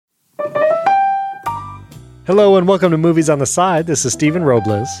Hello and welcome to Movies on the Side. This is Stephen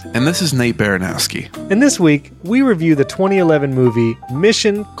Robles. And this is Nate Baranowski. And this week, we review the 2011 movie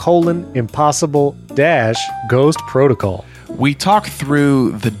Mission: Impossible - Ghost Protocol. We talk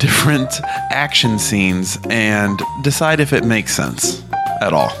through the different action scenes and decide if it makes sense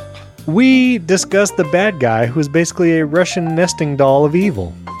at all. We discuss the bad guy who is basically a Russian nesting doll of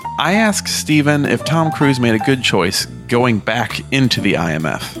evil. I asked Stephen if Tom Cruise made a good choice going back into the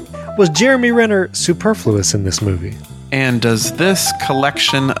IMF. Was Jeremy Renner superfluous in this movie? And does this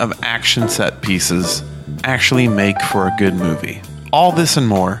collection of action set pieces actually make for a good movie? All this and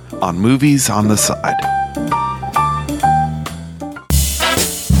more on Movies on the Side.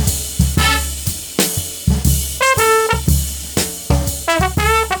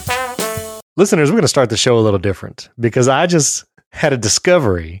 Listeners, we're going to start the show a little different because I just had a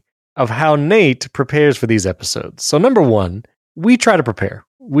discovery of how Nate prepares for these episodes. So number one, we try to prepare.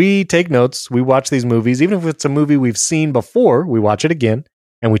 We take notes. We watch these movies. Even if it's a movie we've seen before, we watch it again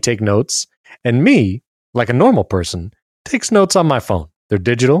and we take notes. And me, like a normal person, takes notes on my phone. They're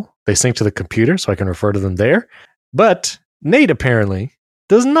digital. They sync to the computer so I can refer to them there. But Nate apparently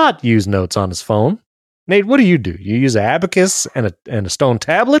does not use notes on his phone. Nate, what do? You use an abacus and a stone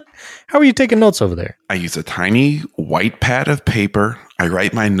tablet? How are you taking notes over there? I use a tiny white pad of paper. I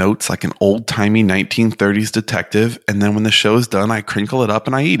write my notes like an old-timey 1930s detective, and then when the show's done, I crinkle it up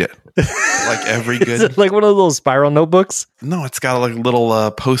and I eat it. Like every good... Is it like one of those spiral notebooks? No, it's got like a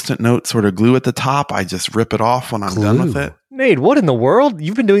little Post-it note sort of glue at the top. I just rip it off when I'm done with it. Nate, what in the world?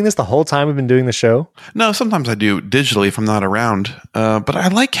 You've been doing this the whole time we've been doing the show? No, sometimes I do digitally if I'm not around. But I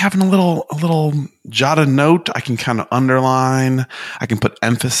like having a little jotted note. I can kind of underline. I can put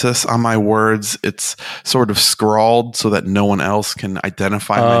emphasis on my words. It's sort of scrawled so that no one else can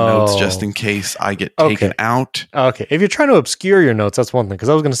identify my notes just in case I get taken out. Okay. If you're trying to obscure your notes, that's one thing. Because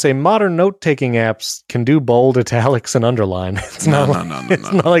I was going to say modern note-taking apps can do bold, italics, and underline. It's not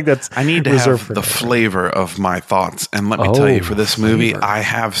like that's I need to have the flavor of my thoughts. And let me tell you, for this movie, I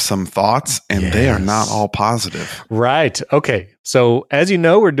have some thoughts, and they are not all positive. Right. Okay. So, as you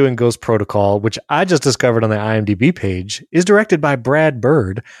know, we're doing Ghost Protocol, which I just discovered on the IMDb page, is directed by Brad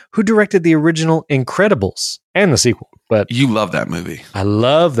Bird, who directed the original Incredibles and the sequel. But you love that movie. I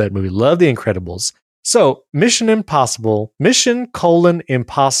love that movie. Love the Incredibles. So, Mission: Impossible Ghost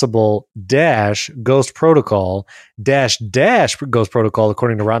Protocol Ghost Protocol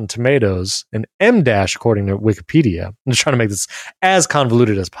according to Rotten Tomatoes and M- according to Wikipedia. I'm just trying to make this as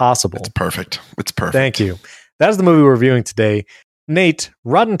convoluted as possible. It's perfect. Thank you. That's the movie we're reviewing today. Nate,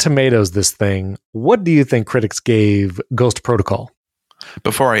 Rotten Tomatoes this thing. What do you think critics gave Ghost Protocol?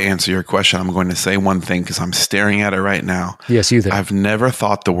 Before I answer your question, I'm going to say one thing because I'm staring at it right now. Yes, you there. I've never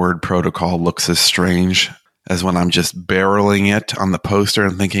thought the word protocol looks as strange as when I'm just barreling it on the poster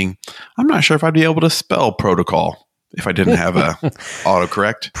and thinking, I'm not sure if I'd be able to spell protocol if I didn't have a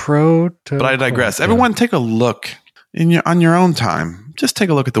autocorrect. But I digress. Everyone take a look on your own time. Just take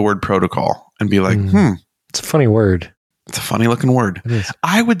a look at the word protocol and be like, It's a funny word. It's a funny looking word.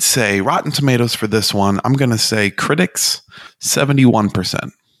 I would say Rotten Tomatoes for this one, I'm going to say critics,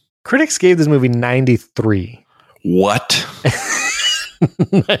 71%. Critics gave this movie 93. What?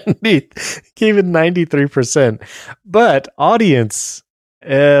 90, gave it 93%. But audience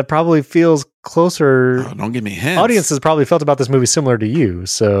probably feels closer. Oh, don't give me hints. Audiences probably felt about this movie similar to you.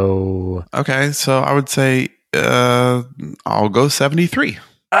 So okay, so I would say I'll go 73.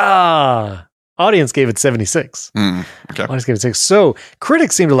 Audience gave it 76. Okay. Audience gave it 6. So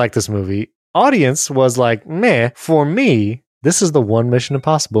critics seem to like this movie. Audience was like, meh. For me, this is the one Mission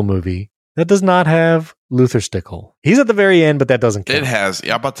Impossible movie that does not have Luther Stickle. He's at the very end, but that doesn't count. It has.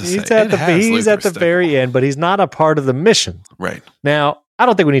 Yeah, I'm about to say. He's at the very end, but he's not a part of the mission. Right. Now, I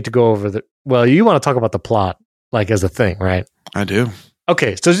don't think we need to go over well, you want to talk about the plot like as a thing, right? I do.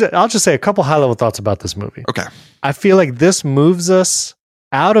 Okay, so I'll just say a couple high-level thoughts about this movie. Okay. I feel like this moves us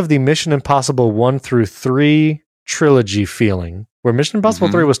out of the Mission Impossible 1 through 3 trilogy feeling, where Mission Impossible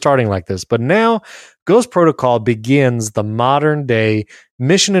 3 was starting like this. But now Ghost Protocol begins the modern day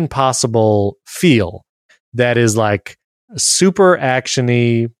Mission Impossible feel that is like super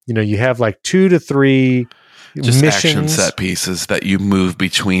actiony. You know, you have like 2 to 3 just missions. Action set pieces that you move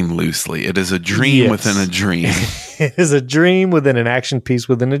between loosely. It is a dream within a dream. It is a dream within an action piece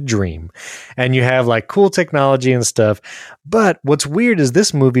within a dream. And you have like cool technology and stuff. But what's weird is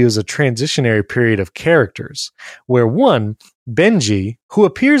this movie is a transitionary period of characters where one, Benji, who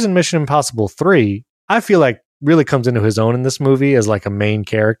appears in Mission Impossible 3, I feel like really comes into his own in this movie as like a main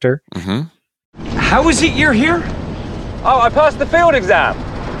character. Mm-hmm. How is it you're here? Oh, I passed the field exam.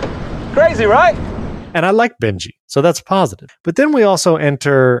 Crazy, right? And I like Benji, so that's positive. But then we also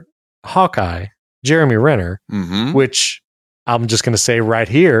enter Hawkeye, Jeremy Renner, Mm-hmm. which I'm just going to say right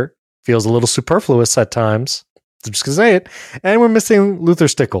here feels a little superfluous at times. I'm just going to say it. And we're missing Luther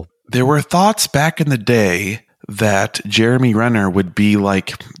Stickle. There were thoughts back in the day that Jeremy Renner would be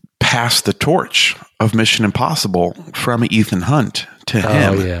like pass the torch of Mission Impossible from Ethan Hunt to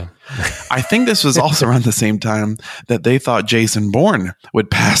him. Oh, yeah. I think this was also around the same time that they thought Jason Bourne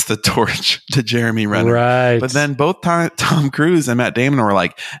would pass the torch to Jeremy Renner. Right. But then both Tom Cruise and Matt Damon were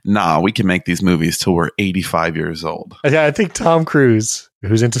like, nah, we can make these movies till we're 85 years old. Yeah, I think Tom Cruise,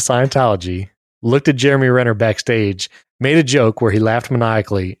 who's into Scientology, looked at Jeremy Renner backstage, made a joke where he laughed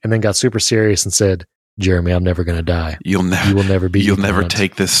maniacally, and then got super serious and said, Jeremy, I'm never going to die. You will never be. You'll never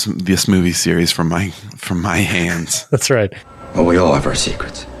take this movie series from my hands. That's right. Well, we all have our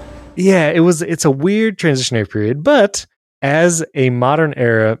secrets. Yeah, it's a weird transitionary period, but as a modern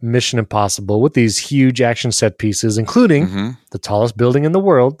era Mission Impossible with these huge action set pieces, including the tallest building in the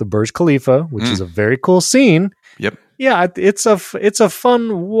world, the Burj Khalifa, which is a very cool scene. Yep. Yeah, it's a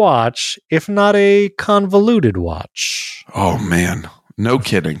fun watch, if not a convoluted watch. Oh man, no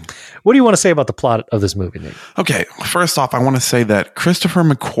kidding. What do you want to say about the plot of this movie, Nate? Okay, first off, I want to say that Christopher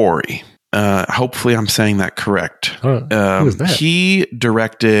McQuarrie, hopefully I'm saying that correct. Who is that? He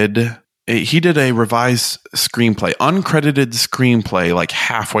did a revised screenplay, uncredited screenplay, like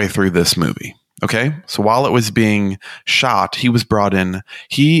halfway through this movie. Okay, so while it was being shot, he was brought in.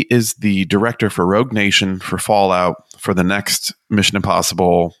 He is the director for Rogue Nation, for Fallout, for the next Mission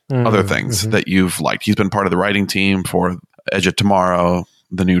Impossible, other things that you've liked. He's been part of the writing team for Edge of Tomorrow,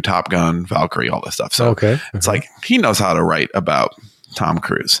 the new Top Gun, Valkyrie, all this stuff. So it's like he knows how to write about Tom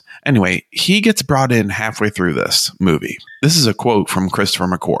Cruise. Anyway, he gets brought in halfway through this movie. This is a quote from Christopher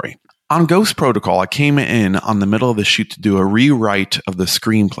McQuarrie. On Ghost Protocol, I came in on the middle of the shoot to do a rewrite of the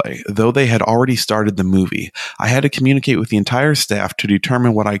screenplay. Though they had already started the movie, I had to communicate with the entire staff to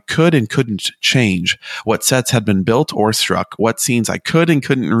determine what I could and couldn't change, what sets had been built or struck, what scenes I could and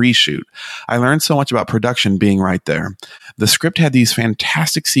couldn't reshoot. I learned so much about production being right there. The script had these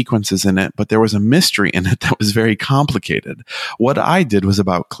fantastic sequences in it, but there was a mystery in it that was very complicated. What I did was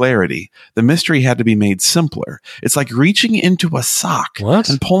about clarity. The mystery had to be made simpler. It's like reaching into a sock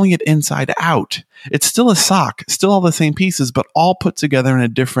and pulling it inside out. It's still a sock, still all the same pieces, but all put together in a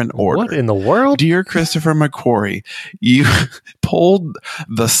different order. What in the world? Dear Christopher McQuarrie, you pulled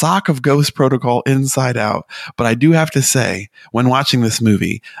the sock of Ghost Protocol inside out, but I do have to say, when watching this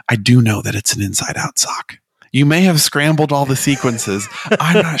movie, I do know that it's an inside-out sock. You may have scrambled all the sequences.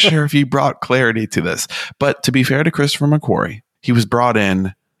 I'm not sure if you brought clarity to this. But to be fair to Christopher McQuarrie, he was brought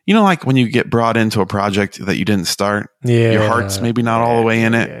in. You know, like when you get brought into a project that you didn't start, your heart's maybe not all the way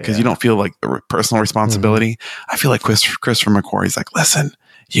in it because you don't feel like the personal responsibility. I feel like Christopher McQuarrie's like, listen,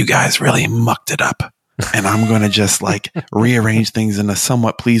 you guys really mucked it up. And I'm going to just like rearrange things in a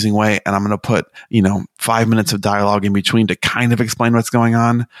somewhat pleasing way. And I'm going to put, 5 minutes of dialogue in between to kind of explain what's going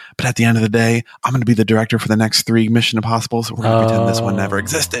on. But at the end of the day, I'm going to be the director for the next 3 Mission Impossibles. So we're going to pretend this one never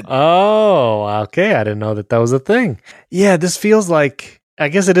existed. Oh, okay. I didn't know that was a thing. Yeah, this feels like, I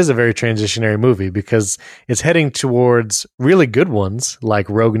guess it is a very transitionary movie because it's heading towards really good ones like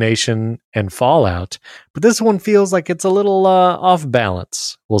Rogue Nation and Fallout. But this one feels like it's a little off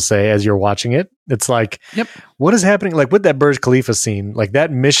balance, we'll say, as you're watching it. It's like, what is happening? Like with that Burj Khalifa scene, like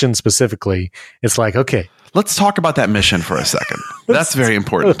that mission specifically, it's like, okay. Let's talk about that mission for a second. That's very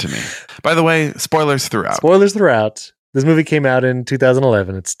important to me. By the way, spoilers throughout. Spoilers throughout. This movie came out in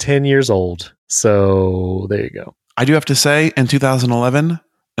 2011. It's 10 years old. So there you go. I do have to say, in 2011,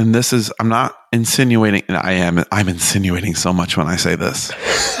 and this is, I'm not insinuating, and I'm insinuating so much when I say this.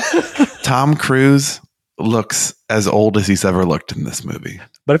 Tom Cruise looks as old as he's ever looked in this movie.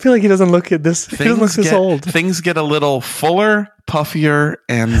 But I feel like he doesn't look at this. He doesn't look this old. Things get a little fuller, puffier,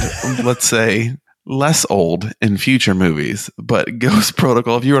 and let's say less old in future movies. But Ghost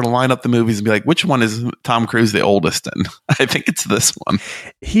Protocol, if you were to line up the movies and be like, which one is Tom Cruise the oldest in? I think it's this one.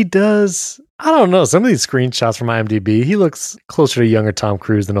 He does. I don't know. Some of these screenshots from IMDb, he looks closer to younger Tom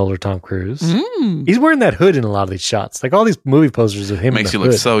Cruise than older Tom Cruise. He's wearing that hood in a lot of these shots. Like all these movie posters of him. Makes you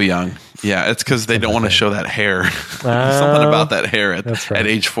look so young. Yeah, it's because they don't want to show that hair. There's something about that hair at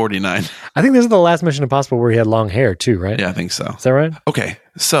age 49. I think this is the last Mission Impossible where he had long hair too, right? Yeah, I think so. Is that right? Okay,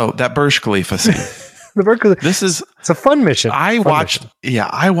 so that Burj Khalifa scene. It's a fun mission. I watched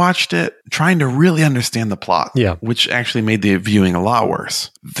it trying to really understand the plot. Yeah. Which actually made the viewing a lot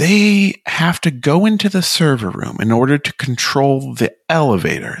worse. They have to go into the server room in order to control the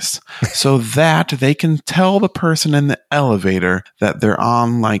elevators so that they can tell the person in the elevator that they're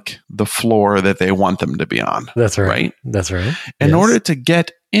on like the floor that they want them to be on. That's right. That's right. In order to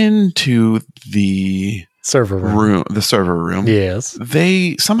get into the server room. the server room. Yes.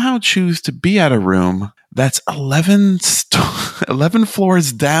 They somehow choose to be at a room that's 11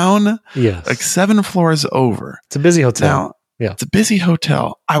 floors down, Yes. like 7 floors over. It's a busy hotel. Now, Yeah. it's a busy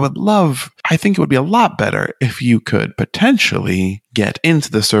hotel. I think it would be a lot better if you could potentially get into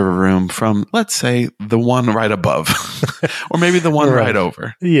the server room from, let's say, the one right above, or maybe the one right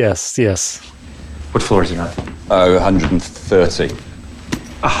over. Yes. What floor is it on? 130.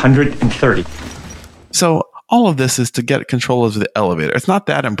 130. So all of this is to get control of the elevator. It's not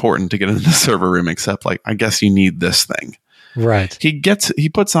that important to get into the server room, except like, I guess you need this thing. Right. He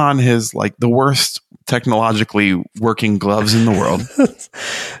puts on his like the worst technologically working gloves in the world.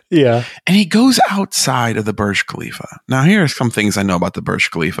 Yeah. And he goes outside of the Burj Khalifa. Now, here are some things I know about the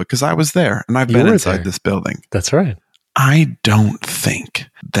Burj Khalifa because I was there and I've been inside this building. That's right. I don't think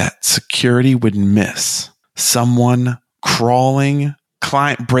that security would miss someone crawling,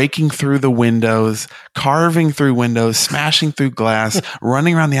 breaking through the windows, carving through windows, smashing through glass,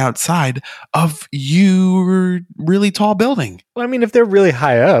 running around the outside of your really tall building. Well, I mean, if they're really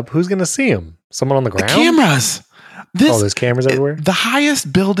high up, who's going to see them? Someone on the ground? The cameras. There's cameras everywhere? The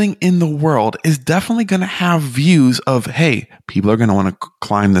highest building in the world is definitely going to have views of, hey, people are going to want to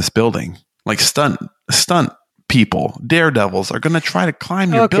climb this building. Like stunt people, daredevils are going to try to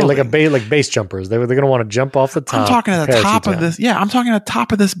climb your building. Like base jumpers. They're going to want to jump off the top. I'm talking at the top of this. Yeah, I'm talking at the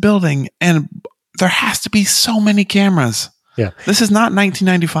top of this building, and there has to be so many cameras. Yeah. This is not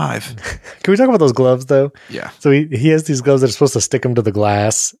 1995. Can we talk about those gloves, though? Yeah. So he has these gloves that are supposed to stick them to the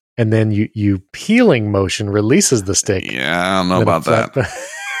glass, and then you peeling motion releases the stick. Yeah, I don't know about that.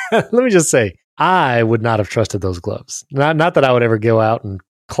 Let me just say, I would not have trusted those gloves. Not that I would ever go out and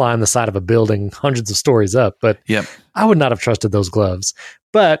climb the side of a building hundreds of stories up, but yep. I would not have trusted those gloves.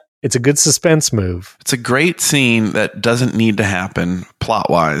 But it's a good suspense move. It's a great scene that doesn't need to happen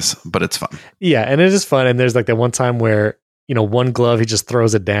plot-wise, but it's fun. Yeah, and it is fun. And there's like that one time where, one glove, he just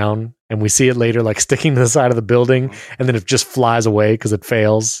throws it down, and we see it later like sticking to the side of the building, and then it just flies away because it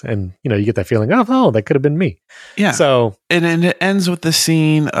fails. And, you get that feeling, oh, that could have been me. Yeah. So, and it ends with the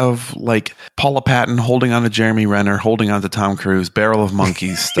scene of like Paula Patton holding on to Jeremy Renner, holding on to Tom Cruise, Barrel of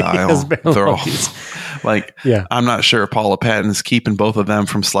Monkeys style. Yes, Barrel of Monkeys. Like, yeah. I'm not sure if Paula Patton's keeping both of them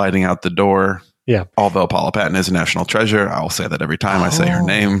from sliding out the door. Yeah. Although Paula Patton is a national treasure, I'll say that every time I say her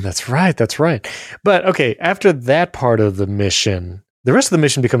name. That's right. But okay, after that part of the mission, the rest of the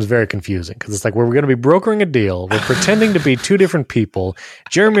mission becomes very confusing because it's like we're going to be brokering a deal. We're pretending to be two different people.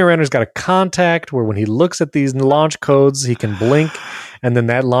 Jeremy Renner's got a contact where when he looks at these launch codes, he can blink. And then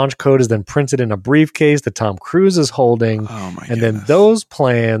that launch code is then printed in a briefcase that Tom Cruise is holding. Oh my and then those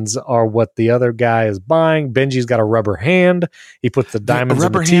plans are what the other guy is buying. Benji's got a rubber hand. He puts the diamonds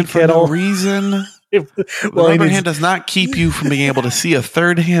in the tea kettle. For no reason. The rubber hand does not keep you from being able to see a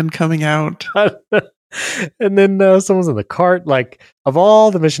third hand coming out. And then someone's in the cart. Like, of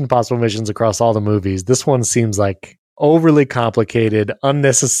all the Mission Impossible missions across all the movies, this one seems like overly complicated,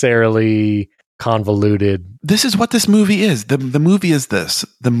 unnecessarily convoluted. This is what this movie is. The movie is this.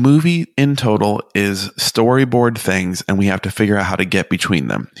 The movie in total is storyboard things, and we have to figure out how to get between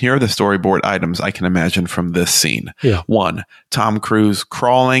them. Here are the storyboard items I can imagine from this scene. Yeah. 1, Tom Cruise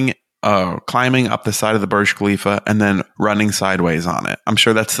climbing up the side of the Burj Khalifa and then running sideways on it. I'm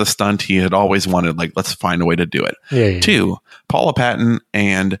sure that's the stunt he had always wanted. Like, let's find a way to do it. Yeah. 2, Paula Patton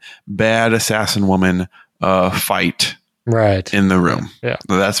and bad assassin woman fight right in the room. Yeah.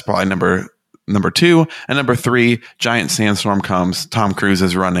 So that's probably number 2. And number 3, giant sandstorm comes. Tom Cruise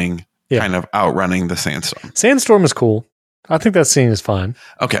is running, kind of outrunning the sandstorm. Sandstorm is cool. I think that scene is fine.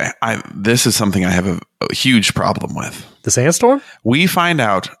 Okay. This is something I have a huge problem with. The sandstorm? We find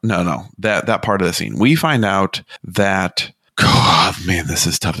out, that part of the scene. We find out that, oh man, this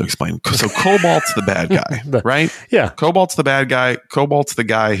is tough to explain. So Cobalt's the bad guy, right? Yeah. Cobalt's the bad guy. Cobalt's the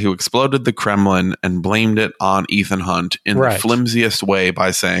guy who exploded the Kremlin and blamed it on Ethan Hunt in the flimsiest way by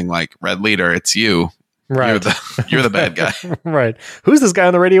saying, like, Red Leader, it's you. Right. You're the bad guy. Right. Who's this guy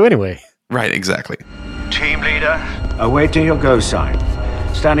on the radio anyway? Right, exactly. Team leader, awaiting your go sign.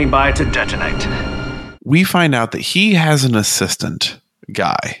 Standing by to detonate. We find out that he has an assistant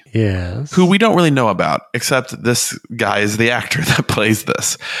guy. Yes. Who we don't really know about, except this guy is the actor that plays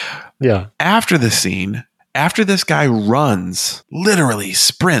this. Yeah. After the scene, after this guy runs, literally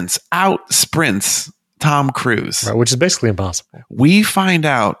sprints Tom Cruise. Right, which is basically impossible. We find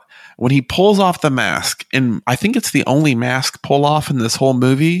out when he pulls off the mask, and I think it's the only mask pull off in this whole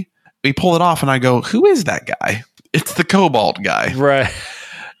movie. We pull it off and I go, who is that guy? It's the Cobalt guy. Right.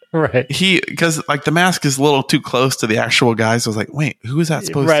 Right. Because like the mask is a little too close to the actual guy. So I was like, wait, who is that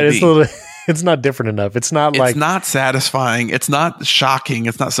supposed to be? It's It's not different enough. It's not like it's not satisfying. It's not shocking.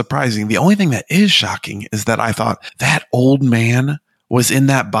 It's not surprising. The only thing that is shocking is that I thought that old man was in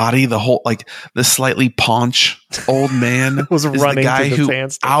that body the whole, like the slightly paunch old man was is running the guy to the who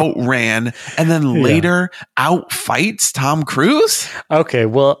sandstand. outran and then later outfights Tom Cruise. Okay,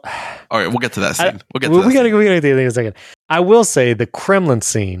 well, All right, we'll get to that scene. we gotta get to the thing in a second. I will say the Kremlin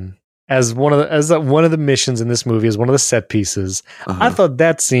scene as one of the missions in this movie is one of the set pieces. I thought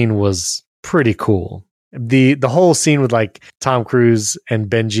that scene was pretty cool. The whole scene with like Tom Cruise and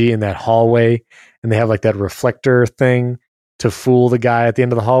Benji in that hallway, and they have like that reflector thing to fool the guy at the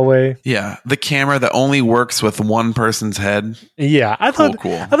end of the hallway. Yeah, the camera that only works with one person's head. Yeah, I thought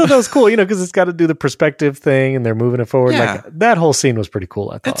that was cool, because it's got to do the perspective thing and they're moving it forward. Yeah. Like that whole scene was pretty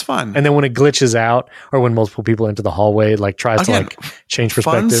cool, I thought. It's fun. And then when it glitches out or when multiple people enter the hallway, it like tries to like change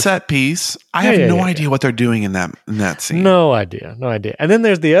perspective. Fun set piece. I have no idea what they're doing in that scene. No idea. And then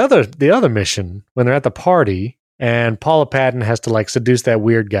there's the other mission when they're at the party and Paula Patton has to like seduce that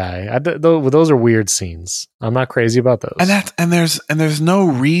weird guy. Those are weird scenes. I'm not crazy about those. And there's no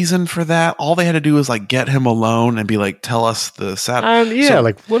reason for that. All they had to do was like get him alone and be like, tell us the satellite.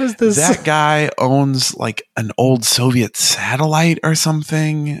 Like what is this? That guy owns like an old Soviet satellite or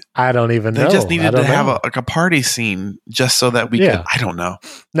something. I don't even know. They just needed to have a party scene just so that we could. I don't know.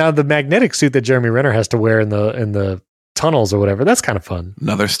 Now the magnetic suit that Jeremy Renner has to wear in the tunnels or whatever, that's kind of fun.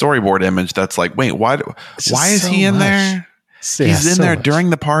 Another storyboard image that's like, wait, why is he in there? He's in there during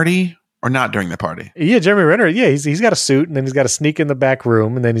the party or not during the party? Yeah, Jeremy Renner, he's got a suit and then he's got to sneak in the back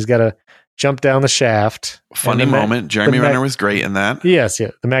room and then he's got to jump down the shaft. Funny moment. Jeremy Renner was great in that. Yes,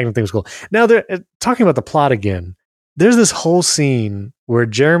 the Magnum thing was cool. Now they're talking about the plot again. There's this whole scene where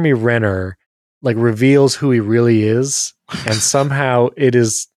Jeremy Renner like reveals who he really is and somehow it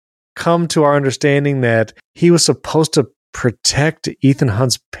is come to our understanding that he was supposed to protect Ethan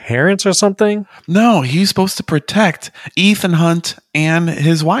Hunt's parents or something? No, he's supposed to protect Ethan Hunt and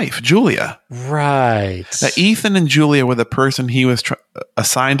his wife, Julia. Right. That Ethan and Julia were the person he was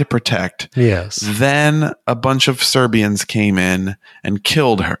assigned to protect. Yes. Then a bunch of Serbians came in and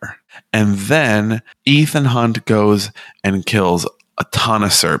killed her. And then Ethan Hunt goes and kills a ton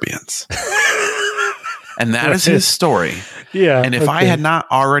of Serbians. And that is his story. Yeah. And if I had not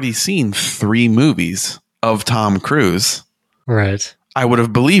already seen 3 movies of Tom Cruise, right, I would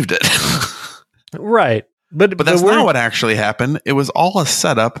have believed it. Right. But that's not what actually happened. It was all a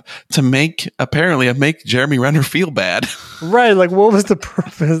setup to make Jeremy Renner feel bad. Right. Like what was the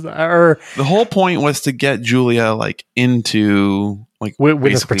purpose? Or the whole point was to get Julia like into like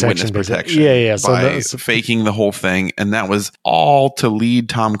witness protection. Yeah. By faking the whole thing. And that was all to lead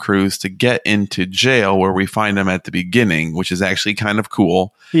Tom Cruise to get into jail where we find him at the beginning, which is actually kind of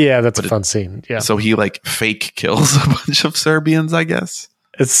cool. Yeah, that's a fun scene. Yeah. So he like fake kills a bunch of Serbians, I guess.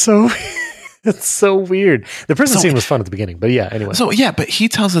 It's so weird. The prison scene was fun at the beginning, but yeah, anyway. So yeah, but he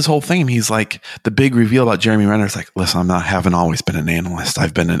tells this whole thing and he's like, the big reveal about Jeremy Renner is like, listen, haven't always been an analyst.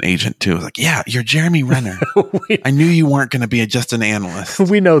 I've been an agent too. It's like, yeah, you're Jeremy Renner. I knew you weren't going to be just an analyst.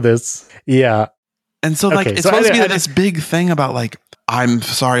 We know this. Yeah. And so like, it's supposed to be this big thing about like, I'm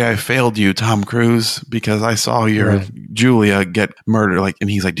sorry I failed you, Tom Cruise, because I saw your Julia get murdered. Like, and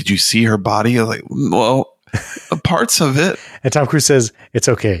he's like, did you see her body? I was like, well, parts of it. And Tom Cruise says, it's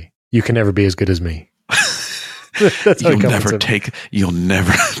okay. You can never be as good as me. You'll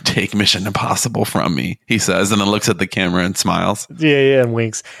never take Mission Impossible from me, he says, and then looks at the camera and smiles. Yeah, and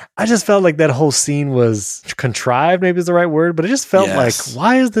winks. I just felt like that whole scene was contrived, maybe is the right word, but it just felt like,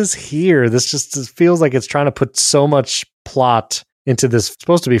 why is this here? This just feels like it's trying to put so much plot into this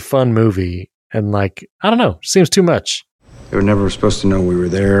supposed to be fun movie. And like, I don't know, seems too much. They were never supposed to know we were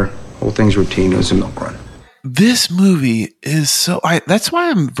there. Whole thing's routine. It was a milk run. This movie is that's why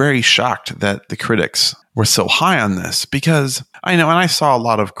I'm very shocked that the critics were so high on this, because I know, and I saw a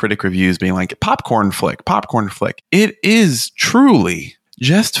lot of critic reviews being like, popcorn flick. It is truly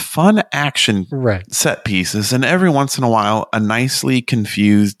just fun action set pieces. And every once in a while, a nicely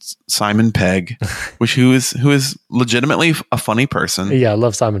confused Simon Pegg, who is legitimately a funny person. Yeah, I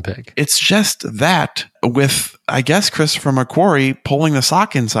love Simon Pegg. It's just that with, I guess, Christopher McQuarrie pulling the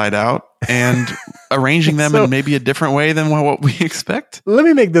sock inside out and arranging them in maybe a different way than what we expect. Let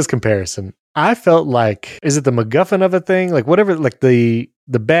me make this comparison. I felt like, is it the MacGuffin of a thing? Like whatever, like the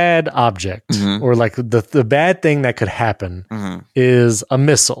bad object or like the bad thing that could happen is a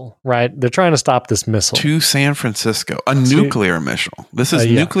missile, right? They're trying to stop this missile. To San Francisco, a nuclear missile. This is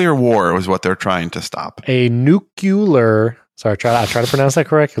nuclear war is what they're trying to stop. A nuclear Sorry, I try to pronounce that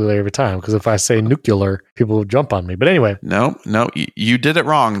correctly every time because if I say nuclear, people will jump on me. But anyway. No, you did it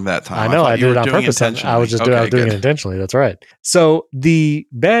wrong that time. I know, I you did were it on doing purpose. intentionally. I was doing it intentionally. That's right. So the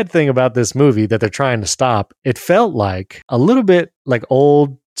bad thing about this movie that they're trying to stop, it felt like a little bit like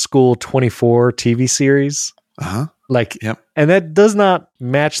old school 24 TV series. Uh-huh. Like, Yep. and that does not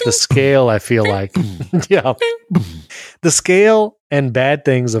match the scale, I feel like. Yeah. The scale and bad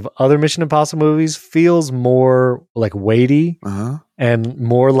things of other Mission Impossible movies feels more like weighty Uh-huh. and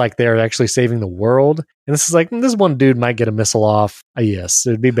more like they're actually saving the world. And this is like, this one dude might get a missile off. Yes,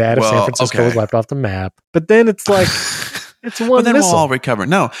 it'd be bad if San Well, Francisco was okay. wiped off the map. But then it's like, it's one But then missile. we'll all recover.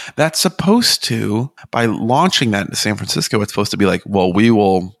 No, that's supposed to, by launching that into San Francisco, it's supposed to be like, well, we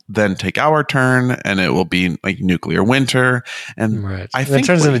will then take our turn and it will be like nuclear winter. And Right. I And think it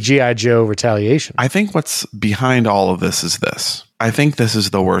turns what- into G.I. Joe retaliation. I think what's behind all of this is this. I think this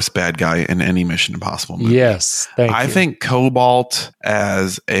is the worst bad guy in any Mission Impossible movie. Yes. Thank you. I think Cobalt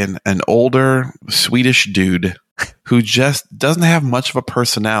as an older Swedish dude who just doesn't have much of a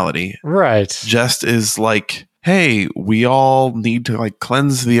personality, Right. just is like, hey, we all need to like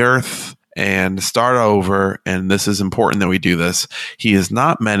cleanse the earth and start over, and this is important that we do this. He is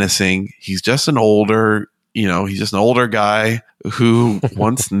not menacing. He's just an older, he's just an older guy who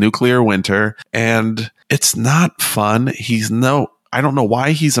wants nuclear winter, and it's not fun. I don't know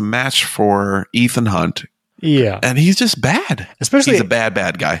why he's a match for Ethan Hunt, Yeah. and he's just bad. Especially He's a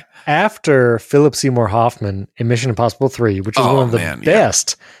bad guy. after Philip Seymour Hoffman in Mission Impossible 3, which is Oh, one of the man, yeah.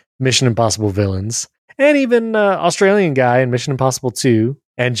 best Mission Impossible villains, and even Australian guy in Mission Impossible 2,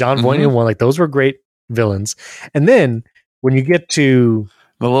 and John Mhm. Voight in 1, like those were great villains. And then when you get to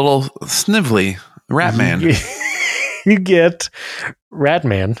The little snivelly rat man. you get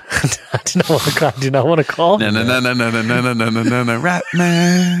Ratman. I do not want to call him. No, that. rat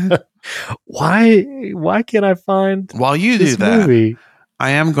man. Why can't I find While you do this that, movie?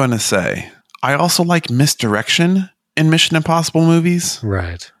 I am going to say I also like misdirection in Mission Impossible movies.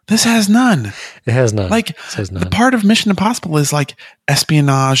 Right. This has none. It has none. Like, It has the none. part of Mission Impossible is like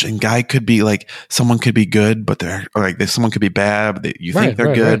espionage, and guy could be like, someone could be good, but someone could be bad, but you think Right, they're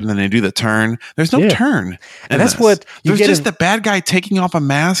right, good, right. and then they do the turn. There's no Yeah. turn. And in that's this. what you There's get just in- the bad guy taking off a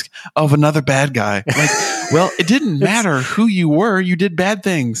mask of another bad guy. Like, well, it didn't matter who you were. You did bad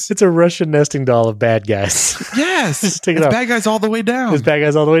things. It's a Russian nesting doll of bad guys. Yes. Just take it It's off. bad guys all the way down. There's bad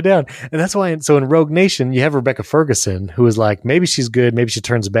guys all the way down. And that's why, so in Rogue Nation, you have Rebecca Ferguson, who is like, maybe she's good, maybe she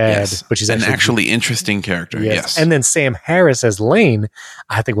turns bad, Yes. but she's an actually actually interesting character. Yes. And then Sam Harris as Lane,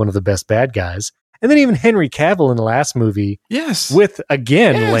 I think one of the best bad guys. And then even Henry Cavill in the last movie yes. with,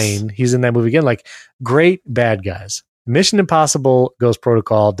 again, Yes. Lane. He's in that movie again. Like, great bad guys. Mission Impossible Ghost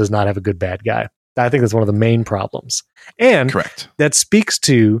Protocol does not have a good bad guy. I think that's one of the main problems. And Correct. that speaks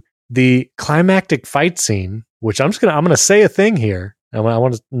to the climactic fight scene, which I'm going to say a thing here. I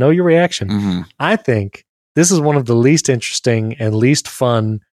want to know your reaction. Mhm. I think this is one of the least interesting and least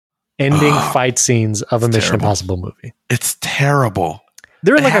fun ending fight scenes of a It's Mission terrible. Impossible movie. It's terrible.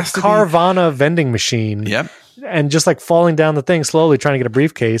 They're in It like a has to be- Carvana vending machine Yep. and just like falling down the thing slowly trying to get a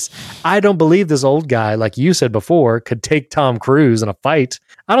briefcase. I don't believe this old guy, like you said before, could take Tom Cruise in a fight.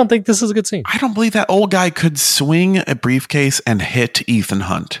 I don't think this is a good scene. I don't believe that old guy could swing a briefcase and hit Ethan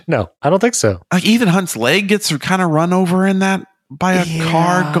Hunt. No, I don't think so. Like, Ethan Hunt's leg gets kind of run over in that by a Yeah.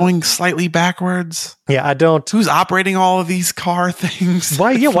 car going slightly backwards. Yeah, I don't. Who's operating all of these car things?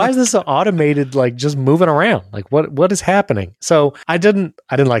 Why? Yeah, why is this so automated? Like just moving around? Like what is happening? So I didn't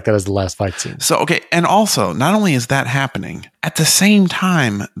like that as the last fight scene. So, okay. And also, not only is that happening, at the same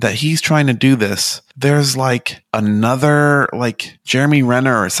time that he's trying to do this, there's like another, like Jeremy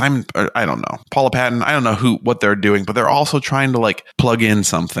Renner or Simon, or I don't know, Paula Patton. I don't know what they're doing, but they're also trying to like plug in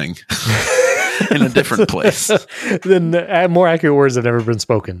something in a different place. Then more accurate words have never been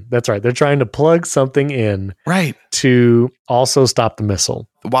spoken. That's right. They're trying to plug something in Right. to also stop the missile.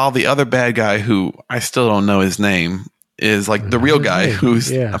 While the other bad guy, who I still don't know his name, is like the real guy Right.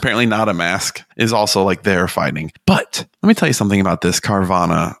 who's Yeah. apparently not a mask, is also like there fighting. But let me tell you something about this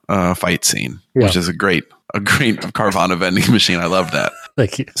Carvana fight scene, which Yeah. is a great Carvana vending machine. I love that.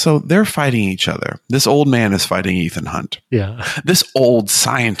 Like, So they're fighting each other. This old man is fighting Ethan Hunt. yeah, This old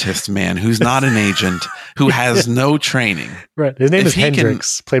scientist man who's not an agent, who has no training. right. His name If is he can-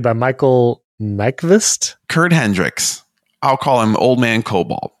 Hendrix, played by Michael Nyqvist. Kurt Hendricks. I'll call him Old Man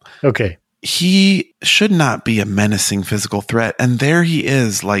Cobalt. Okay, He should not be a menacing physical threat. And there he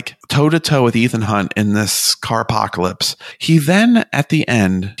is, like toe to toe with Ethan Hunt in this car apocalypse. He then, at the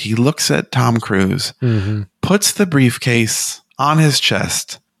end, he looks at Tom Cruise, Mhm. puts the briefcase on his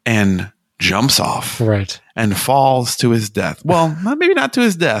chest, and jumps off Right. and falls to his death. Well, maybe not to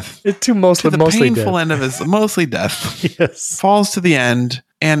his death. It's To the mostly painful dead. end of his mostly death. Yes. Falls to the end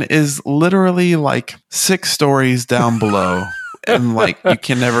and is literally like 6 stories down below. And like, you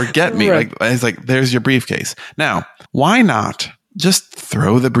can never get me. Right. Like, it's like, there's your briefcase. Now, why not just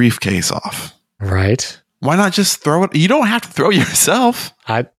throw the briefcase off? Right. Why not just throw it? You don't have to throw it yourself.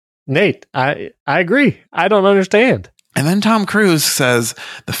 Nate, I agree. I don't understand. And then Tom Cruise says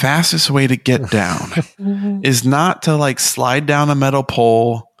the fastest way to get down is not to like slide down a metal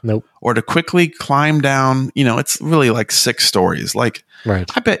pole. Nope. Or to quickly climb down. You know, it's really like 6 stories. Like, Right.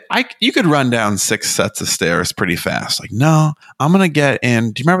 I bet you could run down 6 sets of stairs pretty fast. Like, no, I'm going to get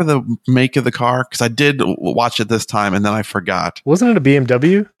in. Do you remember the make of the car? Because I did watch it this time and then I forgot. Wasn't it a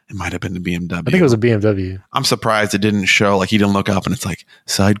BMW? It might have been the BMW. I think it was a BMW. I'm surprised it didn't show, like, he didn't look up and it's like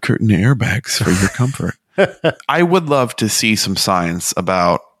side curtain airbags for your comfort. I would love to see some signs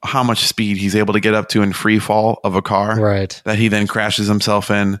about how much speed he's able to get up to in free fall of a car Right. that he then crashes himself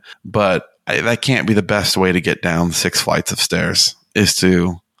in. But that can't be the best way to get down 6 flights of stairs, is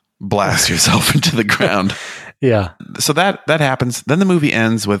to blast yourself into the ground. Yeah. So that happens. Then the movie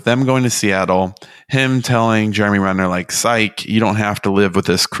ends with them going to Seattle, him telling Jeremy Renner, like, psych, you don't have to live with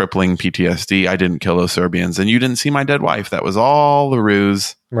this crippling PTSD. I didn't kill those Serbians and you didn't see my dead wife. That was all the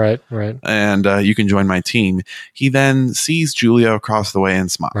ruse. Right. Right. And you can join my team. He then sees Julia across the way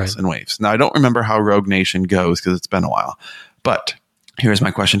and smiles Right. and waves. Now, I don't remember how Rogue Nation goes because it's been a while. But here's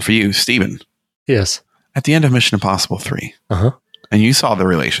my question for you, Steven. Yes. At the end of Mission Impossible 3, Uh-huh. and you saw the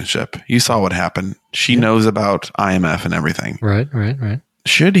relationship, you saw what happened. She knows about IMF and everything. Right. Right. Right.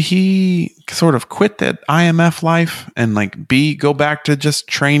 Should he sort of quit that IMF life and like go back to just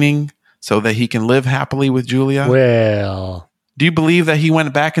training so that he can live happily with Julia? Well, Do you believe that he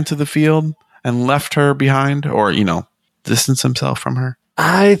went back into the field and left her behind, or, you know, distance himself from her?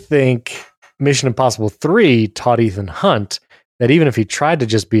 I think Mission Impossible 3 taught Ethan Hunt that even if he tried to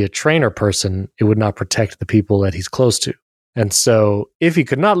just be a trainer person, it would not protect the people that he's close to. And so if he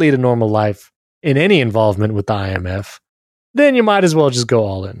could not lead a normal life in any involvement with the IMF, then you might as well just go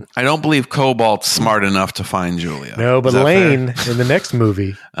all in. I don't believe Cobalt's smart enough to find Julia. No, but Is that Lane fair? in the next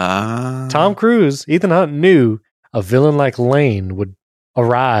movie, Ah. Tom Cruise, Ethan Hunt knew a villain like Lane would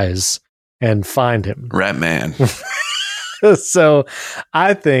arise and find him. Rat Man. So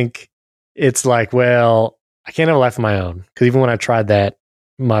I think it's like, well, I can't have a life of my own because even when I tried that,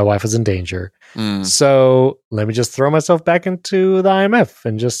 my wife was in danger. Mm. So let me just throw myself back into the IMF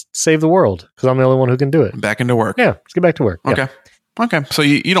and just save the world because I'm the only one who can do it. Back into work. Yeah, let's get back to work. Yeah. Okay. Okay. So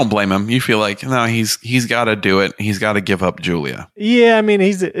you don't blame him. You feel like, no, he's got to do it. He's got to give up Julia Yeah, I mean,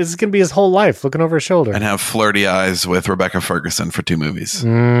 it's going to be his whole life looking over his shoulder. and have flirty eyes with Rebecca Ferguson for 2 movies.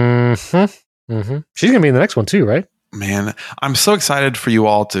 Mm-hmm. Mm-hmm. She's going to be in the next one too, right? Man, I'm so excited for you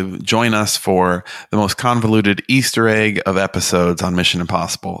all to join us for the most convoluted Easter egg of episodes on Mission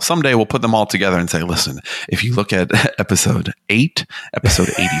Impossible. Someday we'll put them all together and say, listen, if you look at episode 8, episode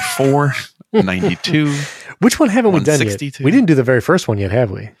 84, 92. Which one haven't we done yet? 162. We didn't do the very first one yet,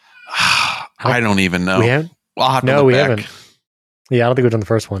 have we? I don't even know. We haven't? I'll have to No, look we back. haven't. Yeah, I don't think we've done the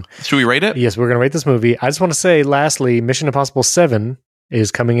first one. Should we rate it? Yes, we're going to rate this movie. I just want to say, lastly, Mission Impossible 7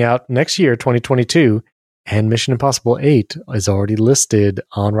 is coming out next year, 2022, and Mission Impossible 8 is already listed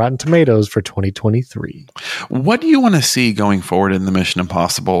on Rotten Tomatoes for 2023. What do you want to see going forward in the Mission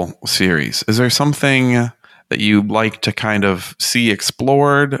Impossible series? Is there something that you'd like to kind of see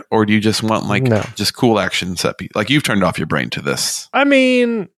explored, or do you just want like No. just cool action set piece? Like, you've turned off your brain to this. I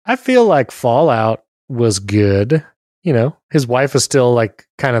mean, I feel like Fallout was good. You know, his wife is still like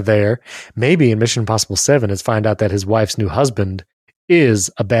kind of there. Maybe in Mission Impossible 7 is find out that his wife's new husband is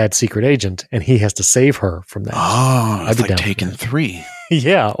a bad secret agent and he has to save her from that. Oh, I'd it's be like down for Taken that. 3.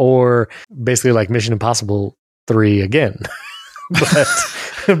 Yeah, or basically like Mission Impossible 3 again.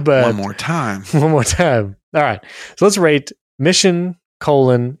 but One more time. one more time. All right. So let's rate Mission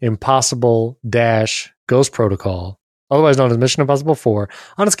Impossible Ghost Protocol, otherwise known as Mission Impossible 4,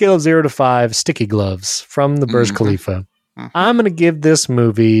 on a scale of 0 to 5 sticky gloves from the Burj Mhm. Khalifa. Mhm. I'm going to give this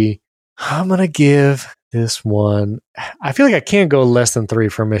one, I feel like I can't go less than 3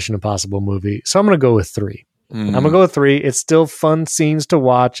 for a Mission Impossible movie. So I'm going to go with 3. Mm. I'm going to go with 3. It's still fun scenes to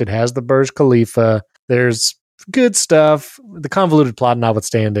watch. It has the Burj Khalifa. There's good stuff, the convoluted plot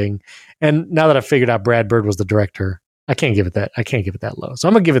notwithstanding. And now that I've figured out Brad Bird was the director, I can't give it that low. So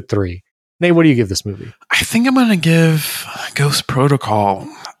I'm going to give it 3. Nate, what do you give this movie? I think I'm going to give Ghost Protocol,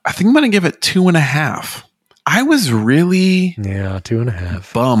 I think I'm going to give it 2.5. I was really Yeah,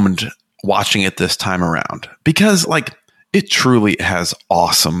 2.5. bummed watching it this time around because, like, it truly has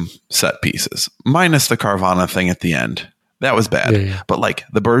awesome set pieces, minus the Carvana thing at the end. That was bad. Yeah. But like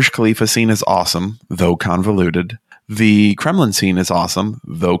the Burj Khalifa scene is awesome, though convoluted. The Kremlin scene is awesome,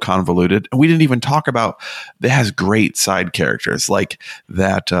 though convoluted. And we didn't even talk about, it has great side characters like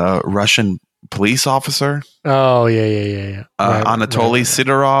that Russian police officer. Oh, yeah. Anatoly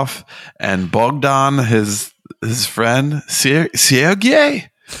Sidorov and Bogdan, his friend,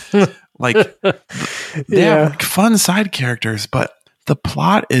 Sergei. Like, they have fun side characters, but the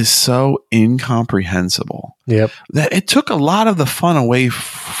plot is so incomprehensible. Yep. That it took a lot of the fun away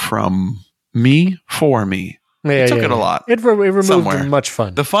from me for me. It took it a lot. It removed somewhere. much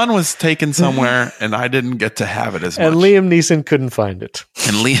fun. The fun was taken somewhere, and I didn't get to have it as much. And Liam Neeson couldn't find it.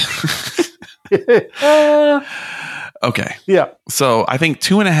 And okay. Yeah. So I think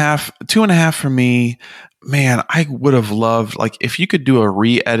 2.5 for me. Man, I would have loved, like, if you could do a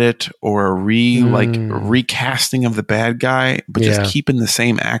re-edit or a recasting of the bad guy, but just keeping the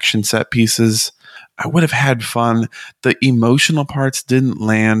same action set pieces. I would have had fun. The emotional parts didn't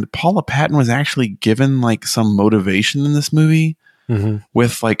land. Paula Patton was actually given like some motivation in this movie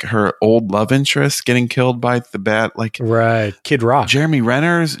with like her old love interest getting killed by the bat, like right. Kid Rock. Jeremy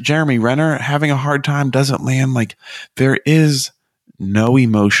Renner having a hard time doesn't land. Like there is no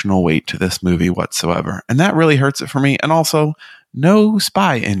emotional weight to this movie whatsoever. And that really hurts it for me. And also no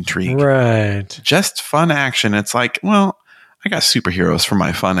spy intrigue. Right. Just fun action. It's like, well, I got superheroes for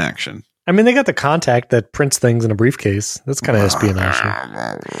my fun action. I mean, they got the contact that prints things in a briefcase. That's kind of espionage.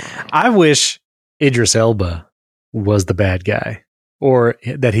 I wish Idris Elba was the bad guy, or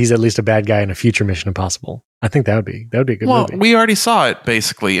that he's at least a bad guy in a future Mission Impossible. I think that would be a good movie. We already saw it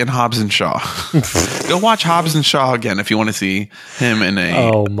basically in Hobbs and Shaw. Go watch Hobbs and Shaw again if you want to see him in a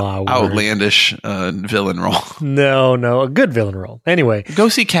outlandish villain role. No, a good villain role. Anyway, go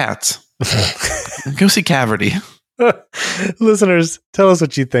see Cats. Go see Cavity. Listeners, tell us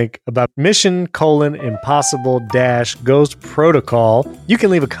what you think about Mission:Impossible-Ghost Protocol. You can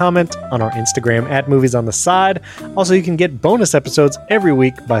leave a comment on our Instagram at Movies on the Side. Also, you can get bonus episodes every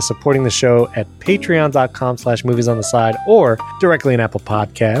week by supporting the show at patreon.com/Movies on the Side or directly in Apple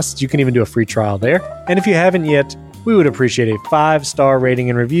Podcasts. You can even do a free trial there. And if you haven't yet, we would appreciate a 5-star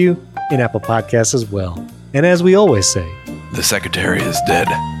rating and review in Apple Podcasts as well. And as we always say, the Secretary is dead.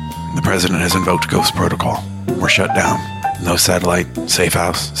 The President has invoked Ghost Protocol. We're shut down. No satellite, safe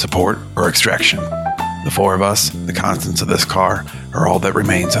house, support, or extraction. The four of us, the constants of this car, are all that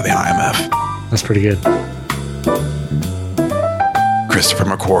remains of the IMF. That's pretty good. Christopher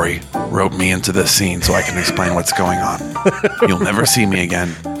McQuarrie wrote me into this scene so I can explain what's going on. You'll never see me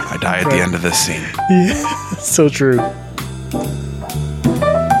again. I die at the end of this scene. Yeah, so true.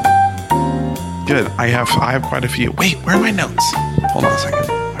 Good. I have quite a few. Wait, where are my notes? Hold on a second.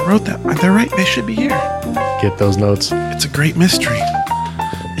 I wrote that. They're right. They should be here. Get those notes. It's a great mystery.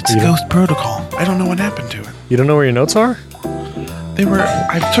 It's Ghost Protocol. I don't know what happened to it. You don't know where your notes are?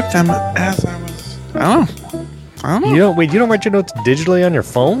 I took them as I was. I don't know. You don't write your notes digitally on your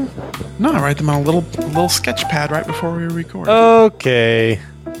phone? No, I write them on a little sketch pad right before we record. Okay.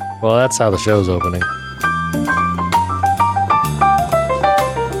 Well, that's how the show's opening.